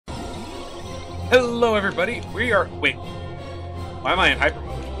Hello everybody, we are... Wait. Why am I in hyper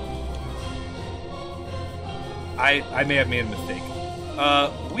mode? I may have made a mistake.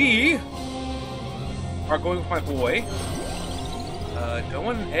 We are going with my boy. Do I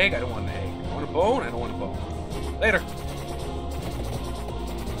want an egg? I don't want an egg. I want a bone? I don't want a bone. Later.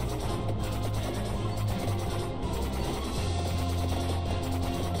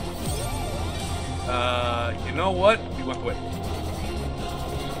 You know what? We went with.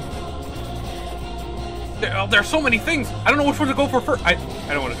 There are so many things. I don't know which one to go for first. I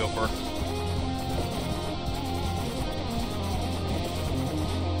don't want to go for.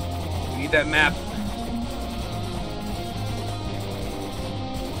 We need that map.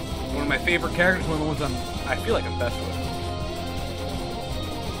 One of my favorite characters. One of the ones I feel like I'm best with.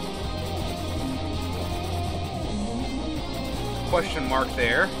 Question mark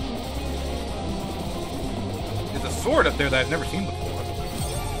there. There's a sword up there that I've never seen before.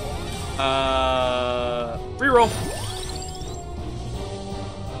 Reroll.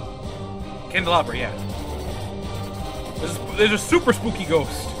 Candelabra, yeah. There's a super spooky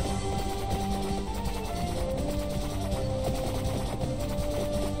ghost.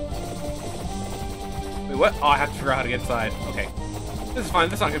 Wait, what? Oh, I have to figure out how to get inside. Okay. This is fine.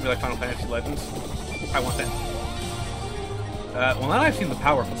 This is not going to be like Final Fantasy Legends. I want that. Well, now I've seen the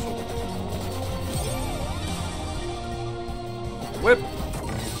power of the sword. Whip.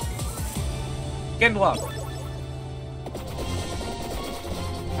 Candelabra.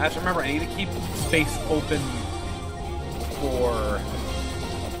 I have to remember, I need to keep space open for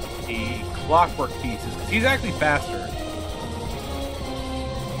the clockwork pieces, because he's actually faster.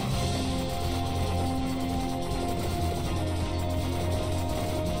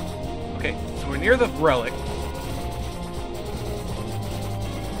 Okay, so we're near the relic.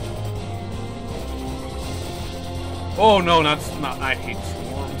 Oh no, not I hate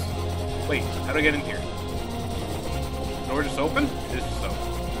swarms. Wait, how do I get in here? Door just open? It is just open.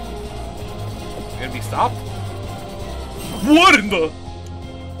 I'm gonna be stopped? What in the?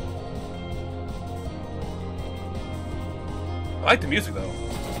 I like the music though.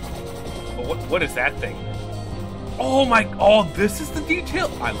 But what is that thing? Oh my, oh, this is the detail?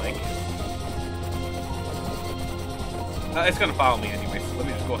 I like it. It's gonna follow me anyway, so let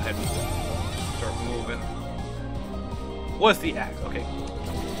me just go ahead and start moving. What's the axe? Okay.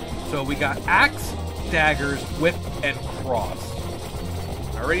 So we got axe, daggers, whip, and cross.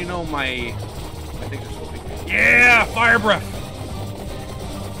 I already know my... I think there's supposed to be... Yeah! Fire breath!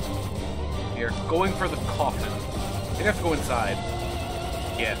 We are going for the coffin. I think I have to go inside.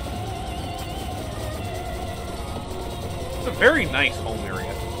 Yeah. It's a very nice home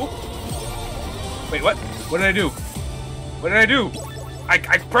area. Oop. Wait, what? What did I do? What did I do? I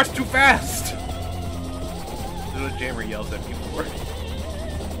pressed too fast! This is what Jaymer yells at me for.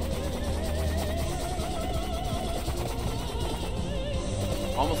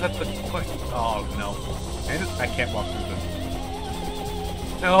 Almost at the question. Oh no. I can't walk through this.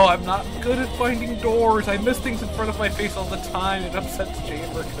 No, I'm not good at finding doors. I miss things in front of my face all the time. It upsets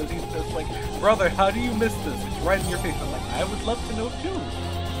Jaymer because he's just like, brother, how do you miss this? It's right in your face. I'm like, I would love to know too.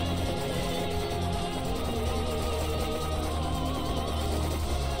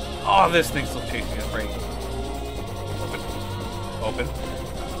 Oh, this thing's still chasing us, right? Open.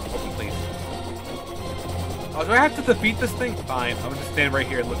 Open, please. Oh, do I have to defeat this thing? Fine. I'm gonna just stand right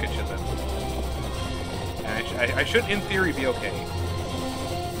here and look at you then. And I should, in theory, be okay.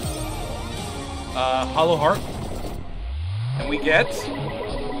 Hollow heart. And we get...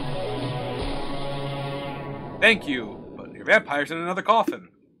 Thank you, but your vampire's in another coffin.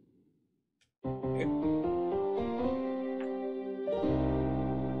 Okay.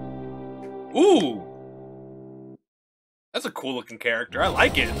 Ooh! That's a cool looking character. I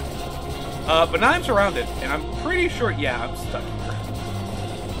like it. But now I'm surrounded, and I'm pretty sure, yeah, I'm stuck here.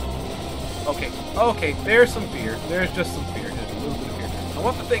 Okay, okay, there's some fear. There's just some fear. There's a little bit of fear. I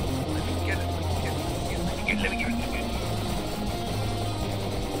want the thing. Let me get it. Let me get it.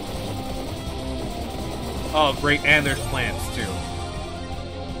 Oh, great, and there's plants, too.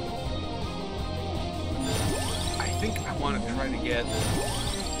 I think I want to try to get...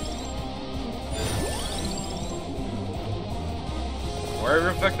 wherever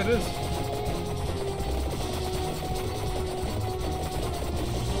effect it is.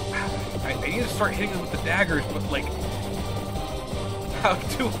 I need to start hitting them with the daggers, but like, how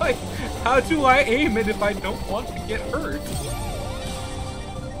do I aim it if I don't want to get hurt?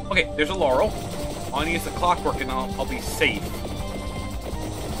 Okay, there's a laurel. All I need is the clockwork, and I'll be safe.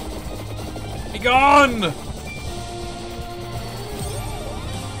 Be gone!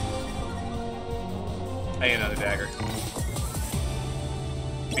 I need another dagger.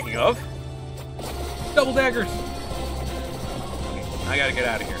 Speaking of, Double daggers! Okay, I gotta get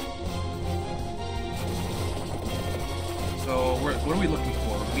out of here. So, what are we looking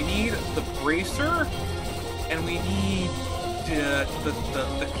for? We need the bracer, and we need the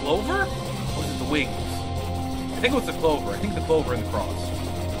clover? Or was it the wings? I think it was the clover. I think the clover and the cross.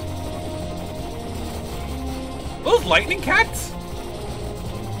 Those lightning cats?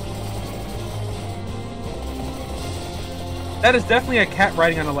 That is definitely a cat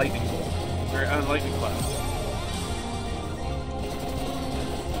riding on a lightning bolt. Or on a lightning cloud.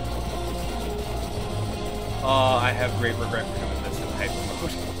 I have great regret for doing this in hyper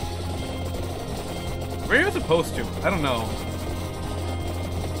mode. Where are you supposed to? I don't know.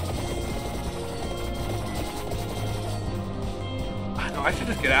 I know, I should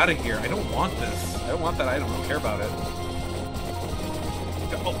just get out of here. I don't want this. I don't want that item. I don't care about it.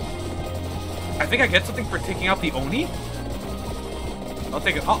 Oh. I think I get something for taking out the Oni? I'll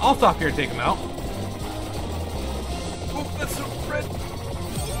take it. I'll stop here and take him out. Oh, that's so red.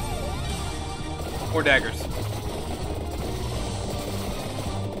 More daggers.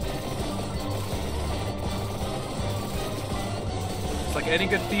 It's like any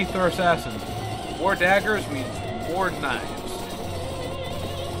good thief or assassin. More daggers means more knives.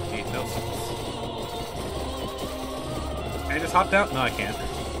 Made no sense. Can I just hop down? No, I can't.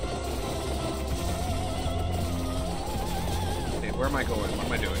 Okay, where am I going? What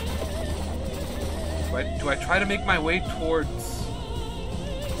am I doing? Do I try to make my way towards...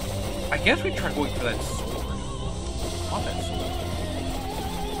 I guess we try going for that sword. I want that sword.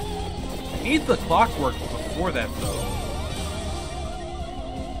 I need the clockwork before that, though.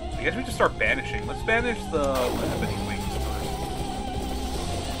 So I guess we just start banishing. Let's banish the ebony wings first.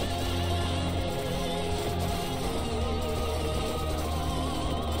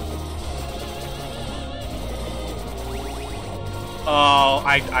 Oh,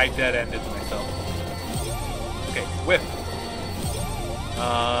 I dead-ended myself. Okay, whip.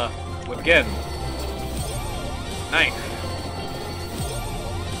 Whip again. Knife.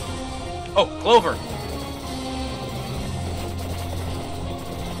 Oh, clover.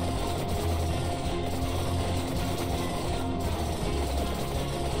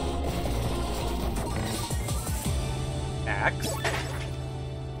 Axe.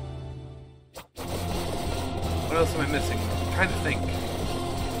 What else am I missing? I'm trying to think.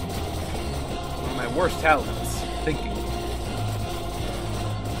 One of my worst talents. Thinking.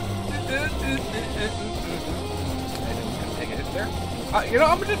 I didn't take a hit there. You know,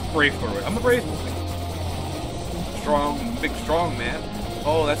 I'm gonna just brave through it. I'm a brave boy. Strong, big, strong man.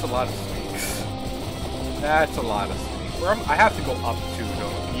 Oh, that's a lot of snakes. That's a lot of snakes. I have to go up to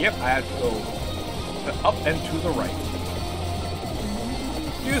go. Yep, I have to go up and to the right.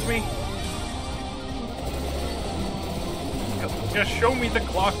 Excuse me. Just show me the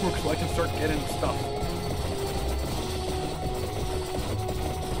clockwork so I can start getting stuff.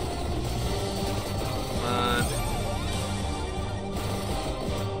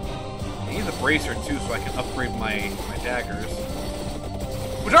 Bracer too, so I can upgrade my daggers,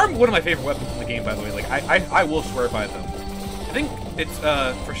 which are one of my favorite weapons in the game, by the way. Like I will swear by them. I think it's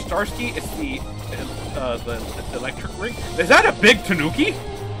for Starsky, it's the electric ring. Is that a big Tanuki?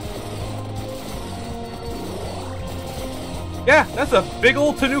 Yeah, that's a big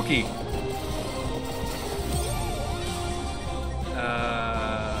old Tanuki.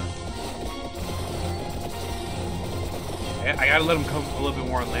 I gotta let him come a little bit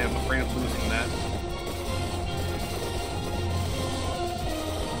more on land. I'm afraid of losing that.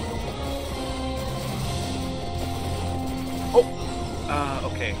 Oh!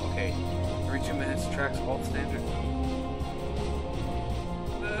 Okay. Every 2 minutes, tracks all standard.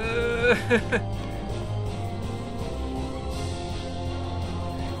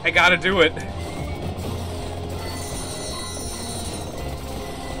 I gotta do it.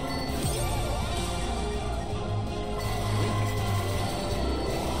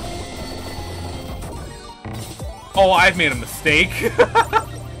 Oh, I've made a mistake.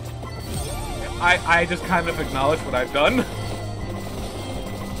 I just kind of acknowledge what I've done.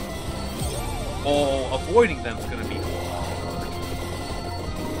 Oh, avoiding them is gonna be hard.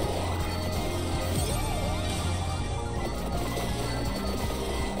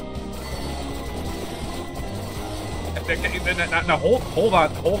 Now hold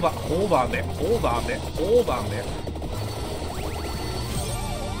on there.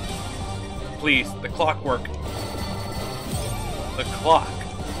 Please, the clockwork. The clock.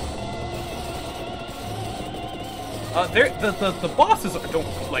 The bosses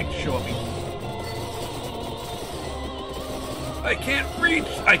don't like show up. I can't reach.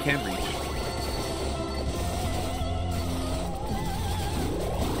 I can't reach.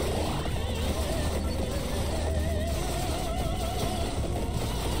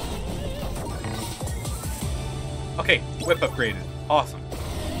 Whip upgraded. Awesome.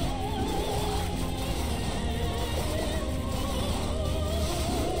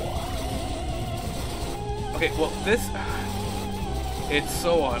 Okay, well, this... It's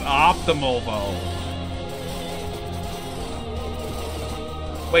so unoptimal, though.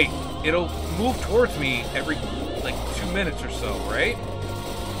 Wait, it'll move towards me every, like, 2 minutes or so, right?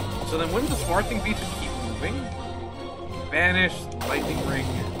 So then wouldn't the smart thing be to keep moving? Vanish, lightning ring.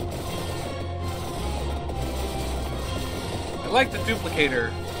 I like the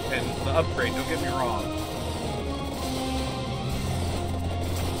duplicator and the upgrade, don't get me wrong.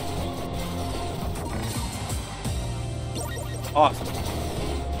 Awesome.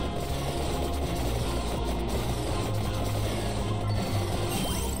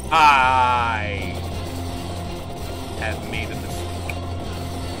 I have made a mistake.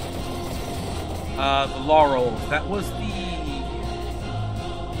 The laurels, that was the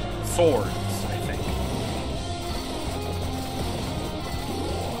swords, I think.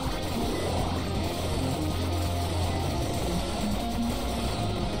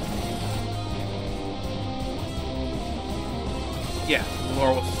 Yeah, the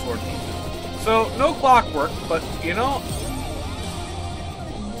laurel was the sword pieces. So, no clockwork, but, you know...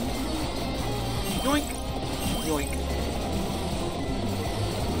 Yoink! Yoink.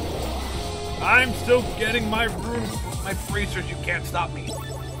 I'm still getting my runes, my bracers, you can't stop me.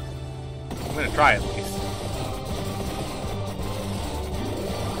 I'm gonna try at least.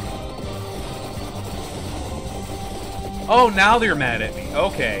 Oh, now they're mad at me.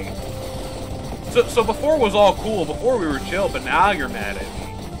 Okay. So before was all cool, before we were chill, but now you're mad at me.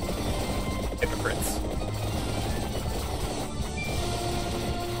 Hypocrites.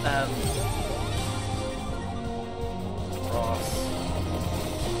 Cross.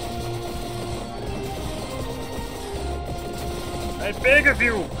 I beg of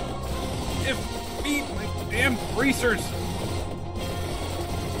you! Give me my damn bracers!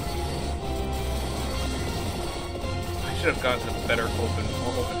 I should have gone to a better more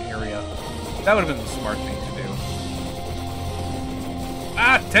open area. That would have been the smart thing to do.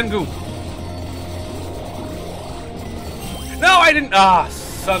 Ah, Tengu! No, I didn't. Ah,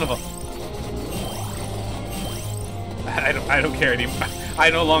 son of a. I don't care anymore. I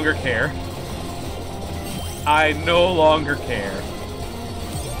no longer care. I no longer care.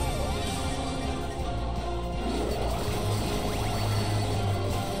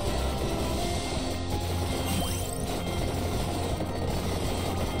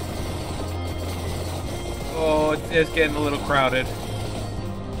 Oh, it's getting a little crowded.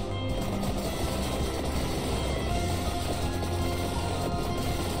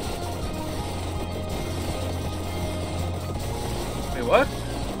 Wait, what?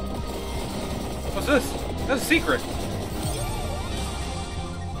 What's this? That's a secret.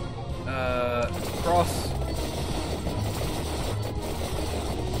 Cross.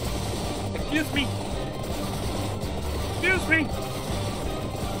 Excuse me. Excuse me.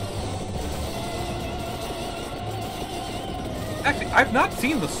 Actually, I've not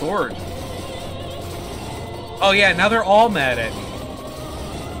seen the sword. Oh yeah, now they're all mad at me.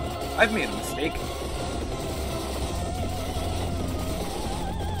 I've made a mistake.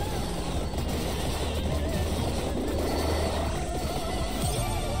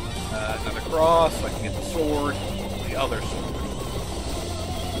 Another cross, so I can get the sword, the other sword.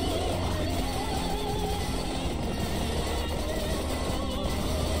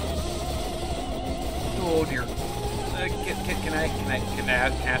 Oh dear. Can I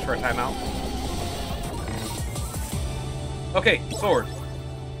ask for a timeout? Okay, sword.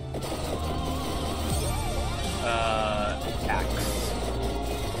 Axe.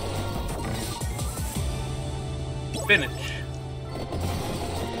 Finish.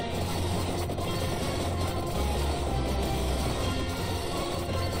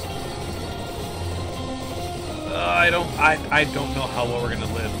 I don't know how well we're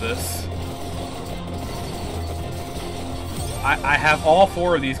gonna live this. I have all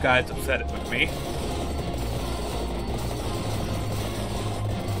four of these guys upset with me.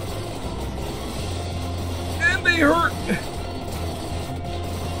 And they hurt!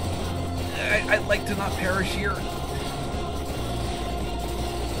 I'd like to not perish here.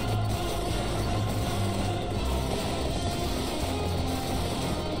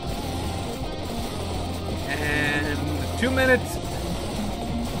 And 2 minutes.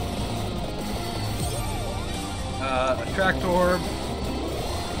 Attract orb.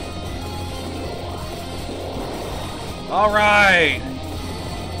 Alright!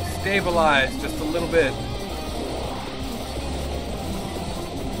 Stabilize just a little bit.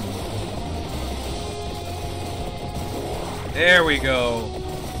 There we go.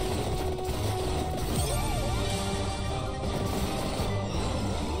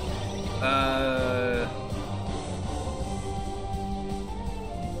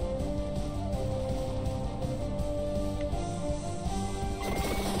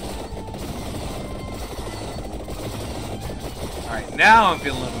 Now I'm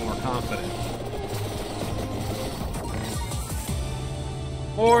feeling a little more confident.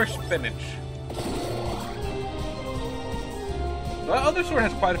 More spinach. The other sword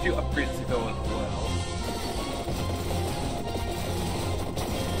has quite a few upgrades to go as well.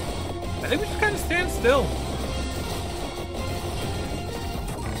 I think we just kind of stand still.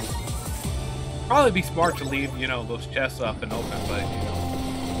 Probably be smart to leave, you know, those chests up and open, but, you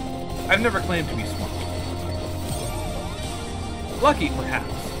know, I've never claimed to be smart. Lucky,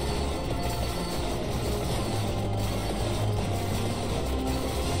 perhaps.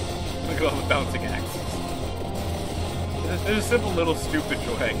 Look at all the bouncing axes. There's a simple little stupid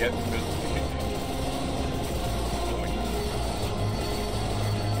joy I get from this.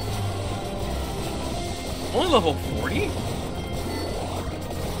 Only level 40?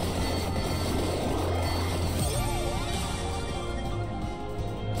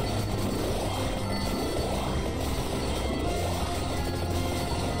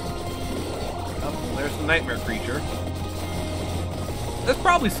 Oh, there's the nightmare creature. That's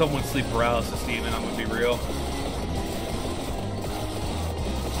probably someone's sleep paralysis demon, I'm gonna be real.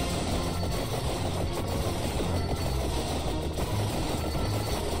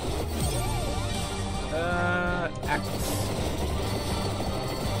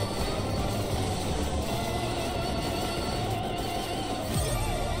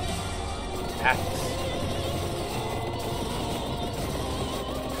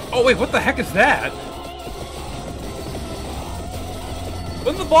 Oh wait, what the heck is that?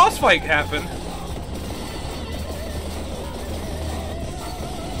 When did the boss fight happen?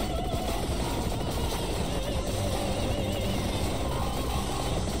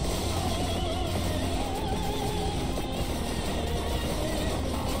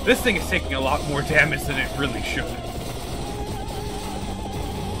 This thing is taking a lot more damage than it really should.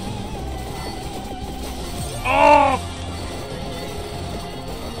 Oh!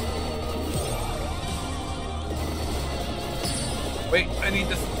 Wait, I need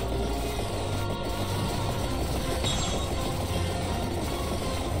this.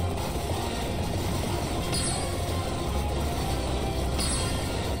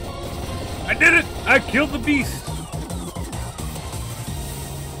 I did it! I killed the beast!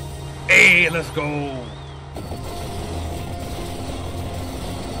 Hey, let's go!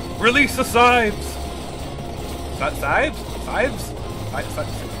 Release the scythes! Scythes? Scythes?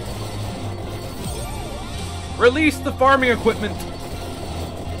 Release the farming equipment!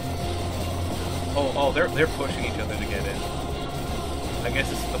 Oh, they're pushing each other to get in. I guess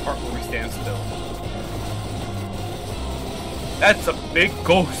this is the part where we stand still. That's a big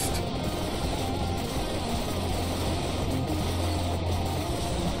ghost!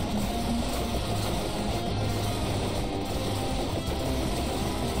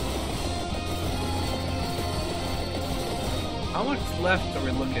 How much left are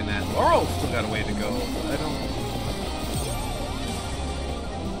we looking at? Laurel's still got a way to go. I don't...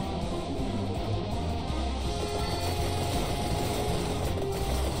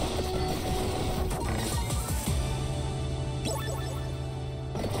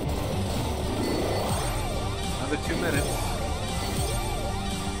 Another 2 minutes.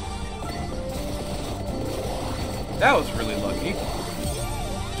 That was really lucky.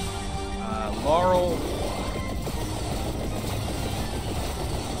 Laurel...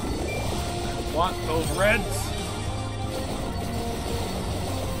 Want those reds?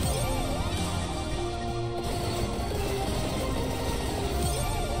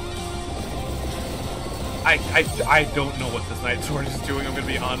 I don't know what this Night Sword is doing, I'm gonna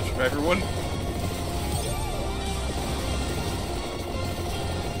be honest with everyone.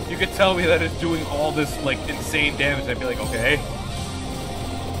 You could tell me that it's doing all this, like, insane damage, I'd be like, okay.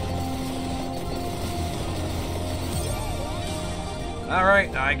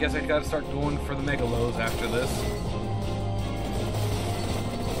 Alright, I guess I gotta start going for the Megalos after this.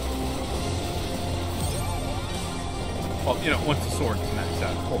 Well, you know, once the sword is maxed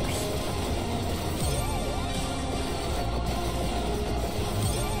out, of course.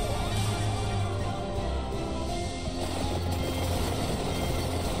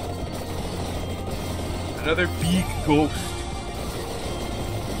 Another big ghost.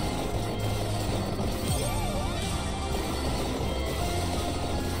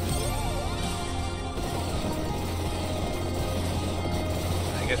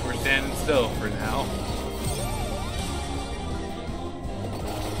 I guess we're standing still for now.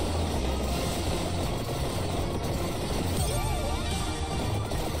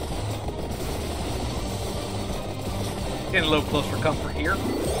 Getting a little close for comfort here.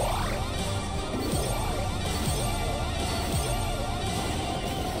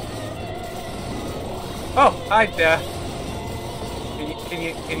 Oh, hi, Death.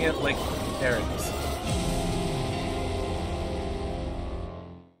 Can you, like, there it is.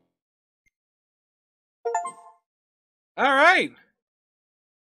 Alright!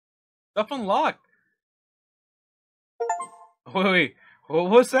 Stuff unlocked. Wait, what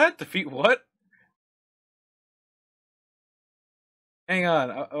was that? Defeat what? Hang on,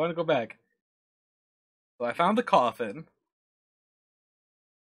 I want to go back. So I found the coffin.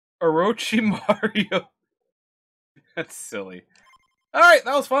 Orochimaru. That's silly. Alright,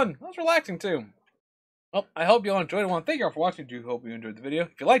 that was fun. That was relaxing too. Well, I hope you all enjoyed it. Thank you all for watching. I do hope you enjoyed the video.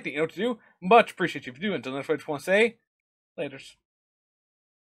 If you liked it, you know what to do. Much appreciate you if you do. Until next time, I just want to say, laters.